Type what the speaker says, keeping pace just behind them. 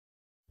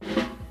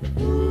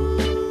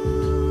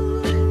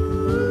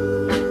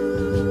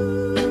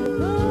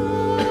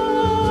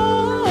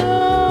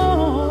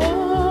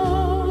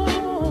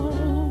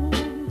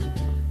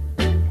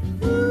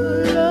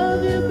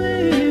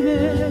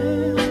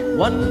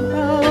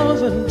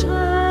1,000 times.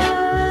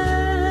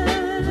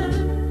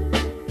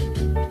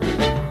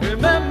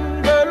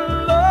 Remember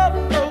love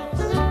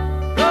notes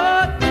the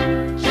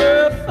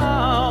teacher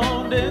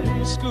found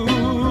in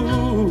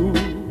school.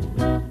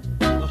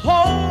 The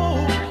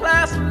whole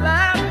class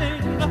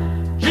laughing,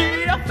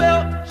 gee, I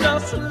felt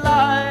just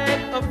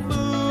like a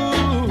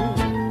fool.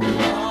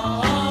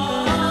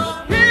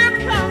 Here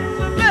comes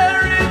a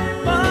very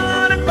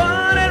funny,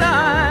 funny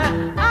line.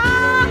 I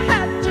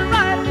had to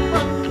write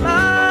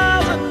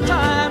 1,000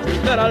 times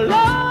that I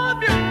love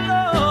you,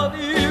 love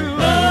you.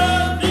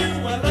 Love you,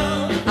 I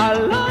love you. I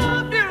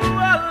love you,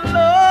 I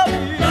love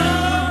you.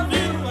 Love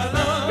you, I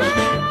love you.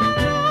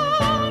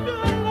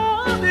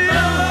 Love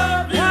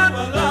you, I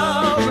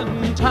love you.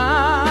 1,000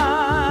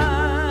 times.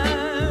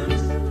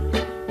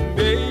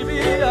 Baby,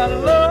 I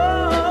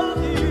love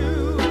you.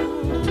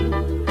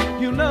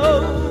 You know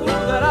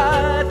that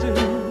I do.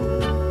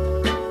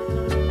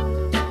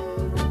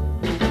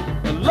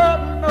 The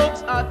love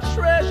notes I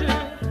treasure.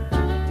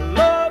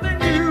 Loving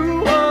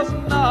you was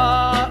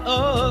not a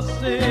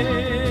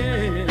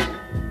sin.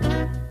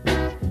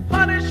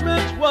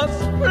 Punishment was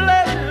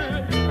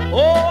pleasure.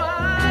 Oh,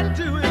 I'd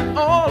do it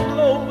all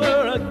over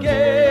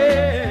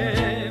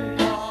again.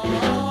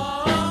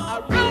 I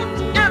wrote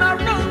and I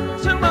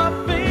wrote till my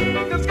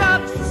fingers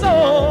got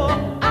sore.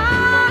 I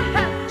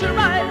had to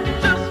write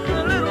just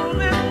a little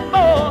bit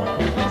more,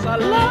 'cause I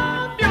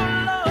love you,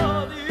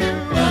 love you.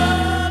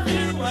 Love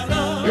you, I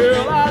love you.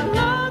 Girl, I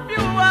love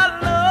you, I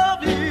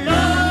love you.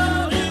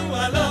 Love you,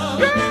 I love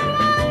you. Girl,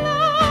 I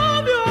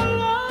love you, I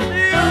love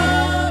you.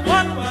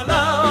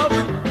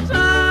 1,000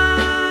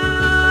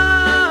 times.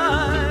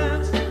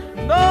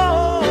 No,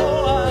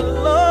 I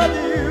love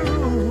you.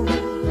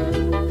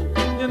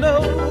 You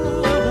know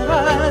that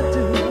I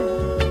do.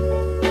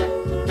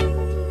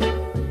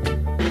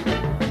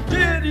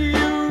 Did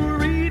you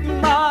read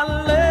my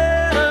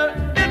letter?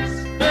 It's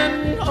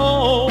been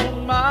on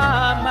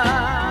my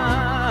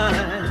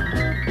mind.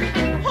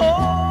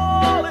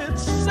 All it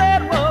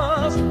said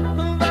was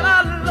that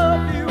I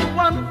love you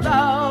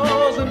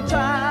 1,000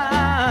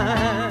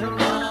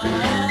 times.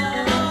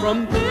 From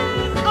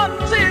then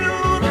until